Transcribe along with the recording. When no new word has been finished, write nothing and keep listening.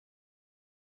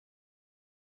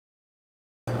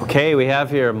Okay, we have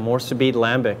here Mort Subite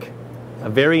Lambic, a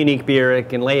very unique beer. It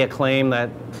can lay a claim that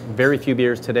very few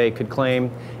beers today could claim,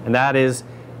 and that is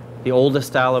the oldest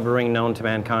style of brewing known to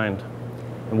mankind.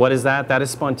 And what is that? That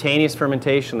is spontaneous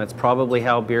fermentation. That's probably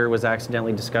how beer was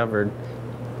accidentally discovered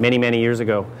many, many years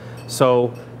ago.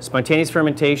 So spontaneous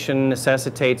fermentation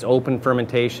necessitates open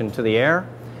fermentation to the air,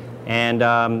 and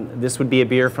this would be a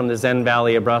beer from the Zen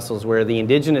Valley of Brussels, where the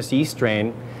indigenous yeast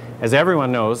strain, as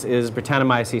everyone knows, is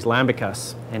Brettanomyces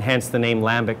lambicus, and hence the name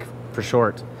lambic for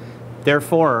short.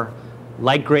 Therefore,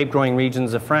 like grape-growing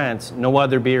regions of France, no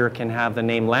other beer can have the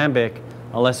name lambic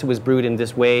unless it was brewed in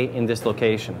this way, in this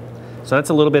location. So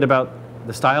that's a little bit about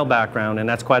the style background, and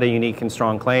that's quite a unique and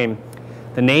strong claim.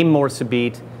 The name Mort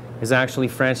Subite is actually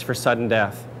French for sudden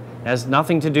death. It has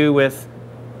nothing to do with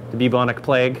the bubonic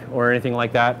plague or anything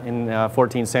like that in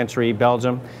 14th century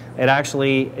Belgium. It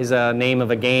actually is a name of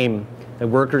a game that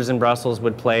workers in Brussels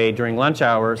would play during lunch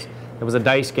hours. It was a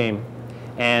dice game,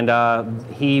 and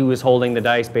he was holding the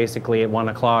dice basically at 1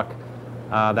 o'clock.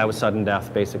 That was sudden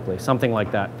death, basically, something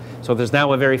like that. So there's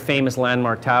now a very famous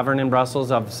landmark tavern in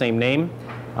Brussels of the same name.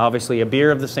 Obviously a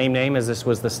beer of the same name, as this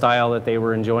was the style that they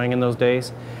were enjoying in those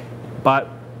days. But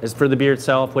as for the beer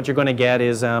itself, what you're going to get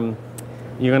is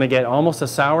you're going to get almost a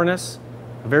sourness,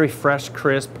 a very fresh,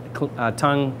 crisp,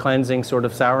 tongue-cleansing sort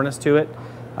of sourness to it.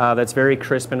 That's very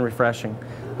crisp and refreshing.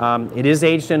 It is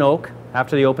aged in oak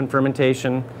after the open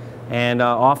fermentation, and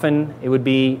often it would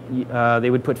be they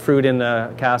would put fruit in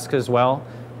the cask as well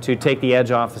to take the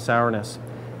edge off the sourness.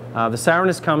 The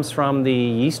sourness comes from the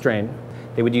yeast strain.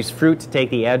 They would use fruit to take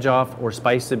the edge off or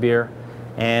spice the beer,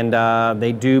 and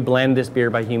they do blend this beer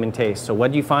by human taste. So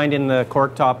what you find in the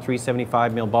cork top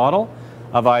 375 ml bottle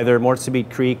of either Mort Subite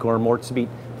Creek or Mort Subite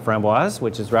Framboise,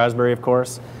 which is raspberry of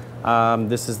course,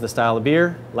 this is the style of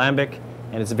beer, lambic,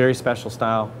 and it's a very special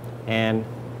style. And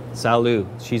salut,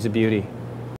 she's a beauty.